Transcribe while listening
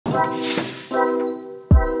Hi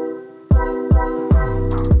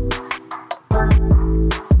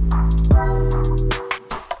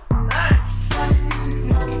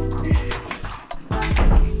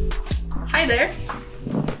there!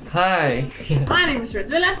 Hi! My name is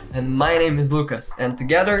Redwilla. And my name is Lucas, and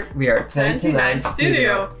together we are Twentynine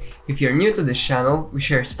Studio. If you're new to this channel, we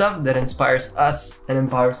share stuff that inspires us and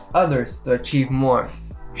empowers others to achieve more.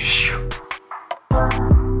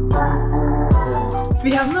 We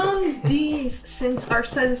have known these since our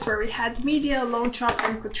studies where we had media launch up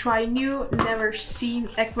and could try new, never seen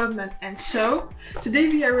equipment. And so, today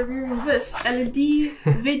we are reviewing this LED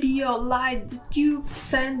video light tube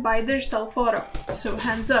sent by Digital Photo. So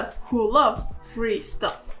hands up, who loves free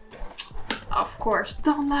stuff? Of course,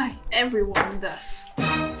 don't lie, everyone does.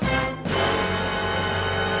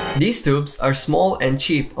 These tubes are small and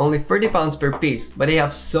cheap, only 30 pounds per piece, but they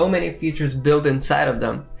have so many features built inside of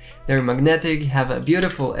them. They're magnetic, have a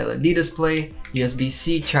beautiful LED display,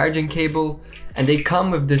 USB-C charging cable, and they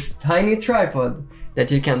come with this tiny tripod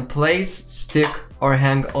that you can place, stick, or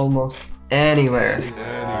hang almost anywhere.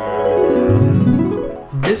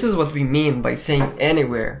 This is what we mean by saying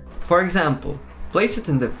anywhere. For example, place it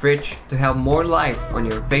in the fridge to have more light on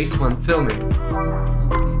your face when filming.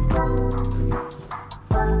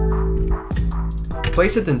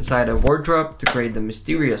 Place it inside a wardrobe to create the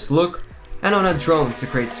mysterious look, and on a drone to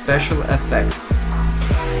create special effects.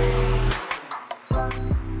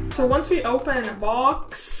 So once we open a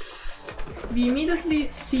box, we immediately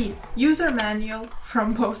see user manual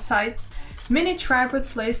from both sides, mini tripod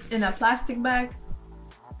placed in a plastic bag,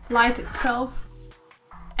 light itself,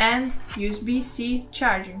 and USB-C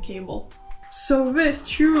charging cable. So this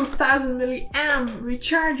 2000 mAh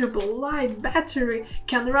rechargeable light battery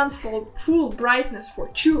can run full brightness for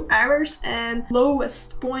 2 hours and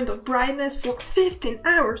lowest point of brightness for 15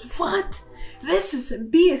 hours. What? This is a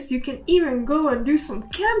beast! You can even go and do some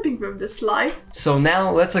camping with this light. So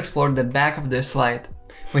now let's explore the back of this light.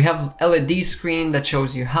 We have an LED screen that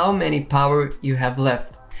shows you how many power you have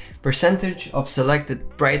left, percentage of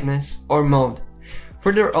selected brightness or mode.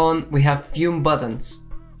 Further on, we have few buttons.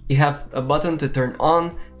 You have a button to turn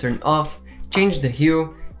on, turn off, change the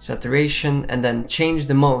hue, saturation, and then change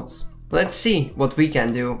the modes. Let's see what we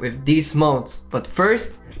can do with these modes. But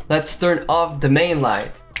first, let's turn off the main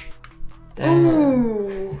light.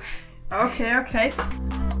 Ooh. Okay.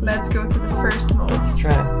 Let's go to the first mode. Let's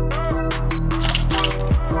try.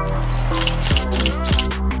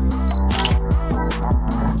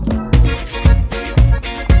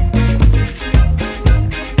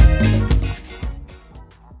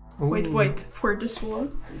 Wait, for this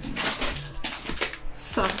one,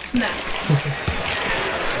 some snacks.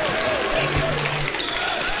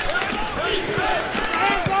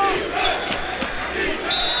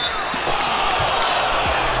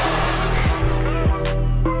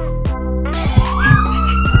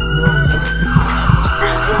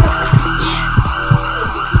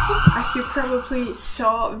 As you probably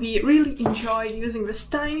saw, we really enjoyed using this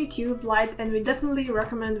tiny tube light, and we definitely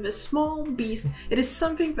recommend this small beast. It is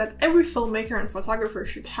something that every filmmaker and photographer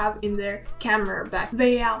should have in their camera bag.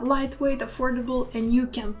 They are lightweight, affordable, and you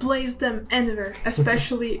can place them anywhere,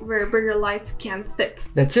 especially where bigger lights can't fit.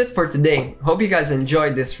 That's it for today. Hope you guys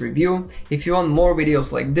enjoyed this review. If you want more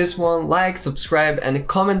videos like this one, like, subscribe, and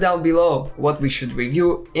comment down below what we should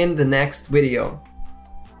review in the next video.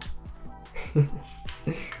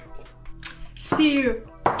 See you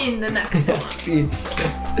in the next one. Peace.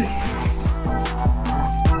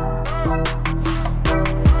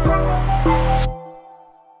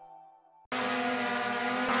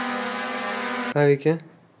 Ką veikia?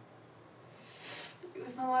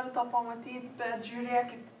 Jūs nenorit to pamatyti, bet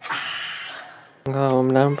žiūrėkit.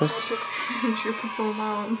 Gavom lempas. Žiūrėk,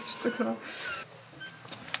 pafilmavom iš tikrųjų.